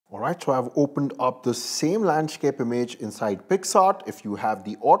Alright, so I've opened up the same landscape image inside PicsArt. If you have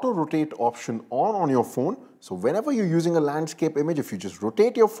the auto rotate option on your phone, so whenever you're using a landscape image, if you just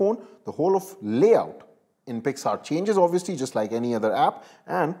rotate your phone, the whole of layout in PicsArt changes, obviously, just like any other app,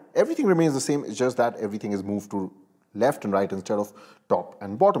 and everything remains the same. It's just that everything is moved to left and right instead of top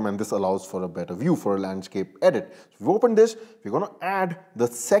and bottom, and this allows for a better view for a landscape edit. So if we open this, we're going to add the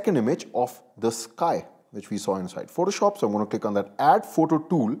second image of the sky, which we saw inside Photoshop. So I'm going to click on that Add Photo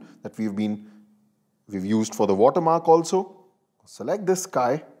tool that we've used for the watermark also. Select this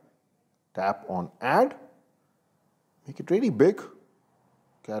sky, tap on Add, make it really big.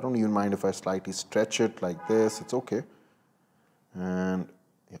 Okay, I don't even mind if I slightly stretch it like this, it's okay. And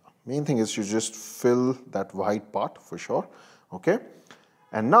yeah, main thing is you just fill that white part for sure, okay?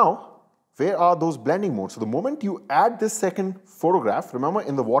 And now, where are those blending modes? So the moment you add this second photograph, remember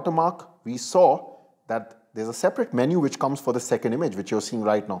in the watermark, we saw that there's a separate menu which comes for the second image, which you're seeing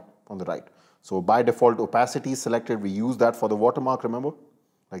right now on the right. So by default, opacity is selected. We use that for the watermark, remember?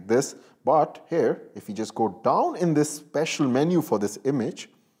 Like this. But here, if you just go down in this special menu for this image,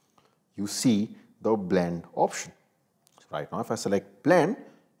 you see the blend option. So right now, if I select blend,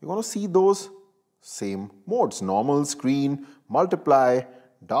 you're going to see those same modes: normal, screen, multiply,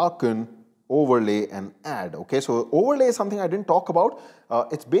 darken, overlay, and add. Okay, so overlay is something I didn't talk about.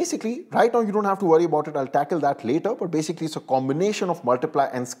 It's basically, right now you don't have to worry about it, I'll tackle that later, but basically it's a combination of multiply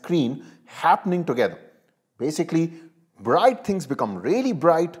and screen happening together. Basically, bright things become really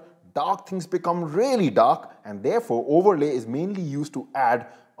bright, dark things become really dark, and therefore overlay is mainly used to add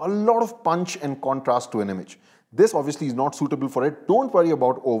a lot of punch and contrast to an image. This obviously is not suitable for it. Don't worry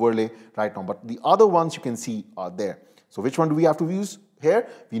about overlay right now, but the other ones you can see are there. So which one do we have to use here?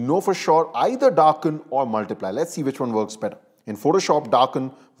 We know for sure either darken or multiply. Let's see which one works better. In Photoshop,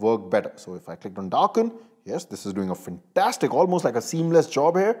 darken worked better. So if I clicked on darken, yes, this is doing a fantastic, almost like a seamless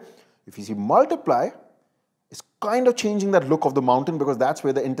job here. If you see multiply, it's kind of changing that look of the mountain because that's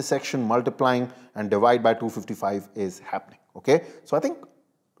where the intersection multiplying and divide by 255 is happening. Okay, so I think,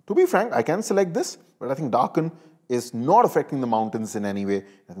 to be frank, I can select this, but I think darken is not affecting the mountains in any way.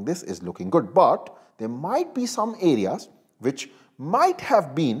 I think this is looking good, but there might be some areas which might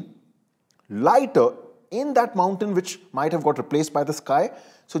have been lighter in that mountain, which might have got replaced by the sky.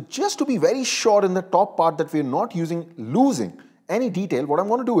 So just to be very sure in the top part that we're not losing any detail, what I'm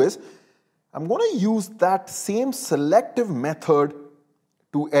going to do is, I'm going to use that same selective method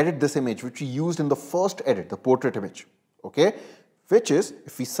to edit this image, which we used in the first edit, the portrait image, okay? Which is,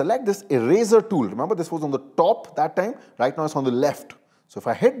 if we select this eraser tool, remember this was on the top that time, right now it's on the left. So if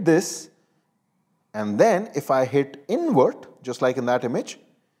I hit this, and then if I hit invert, just like in that image,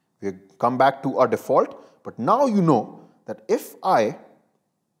 we come back to our default. But now you know that if I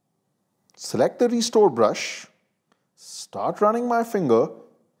select the restore brush, start running my finger,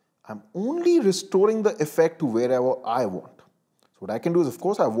 I'm only restoring the effect to wherever I want. So what I can do is, of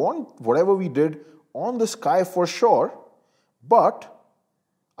course, I want whatever we did on the sky for sure, but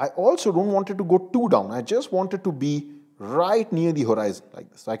I also don't want it to go too down. I just want it to be right near the horizon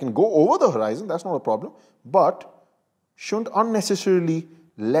like this. So I can go over the horizon, that's not a problem, but shouldn't unnecessarily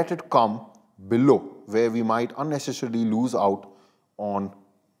let it come below where we might unnecessarily lose out on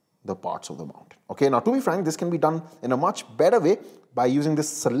the parts of the mountain. Okay, now to be frank, this can be done in a much better way by using this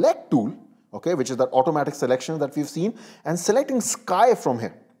select tool, okay, which is that automatic selection that we've seen, and selecting sky from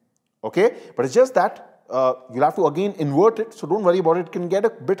here. Okay, but it's just that you'll have to again invert it, so don't worry about it. It can get a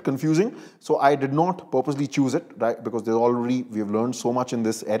bit confusing, so I did not purposely choose it, right, because we've learned so much in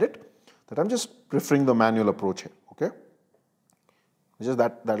this edit that I'm just preferring the manual approach here, okay? It's just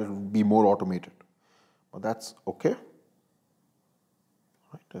that that'll be more automated, but that's okay.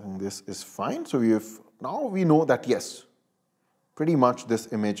 Right, I think this is fine. So now we know that yes, pretty much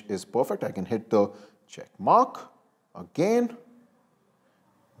this image is perfect. I can hit the check mark again.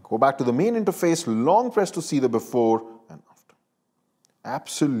 Go back to the main interface, long press to see the before and after.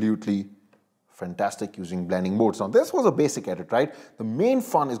 Absolutely fantastic using blending modes. Now this was a basic edit, right? The main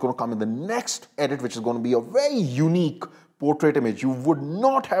fun is going to come in the next edit, which is going to be a very unique portrait image. You would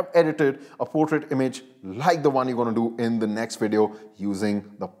not have edited a portrait image like the one you're going to do in the next video using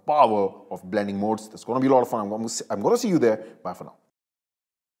the power of blending modes. That's going to be a lot of fun. I'm going to see you there. Bye for now.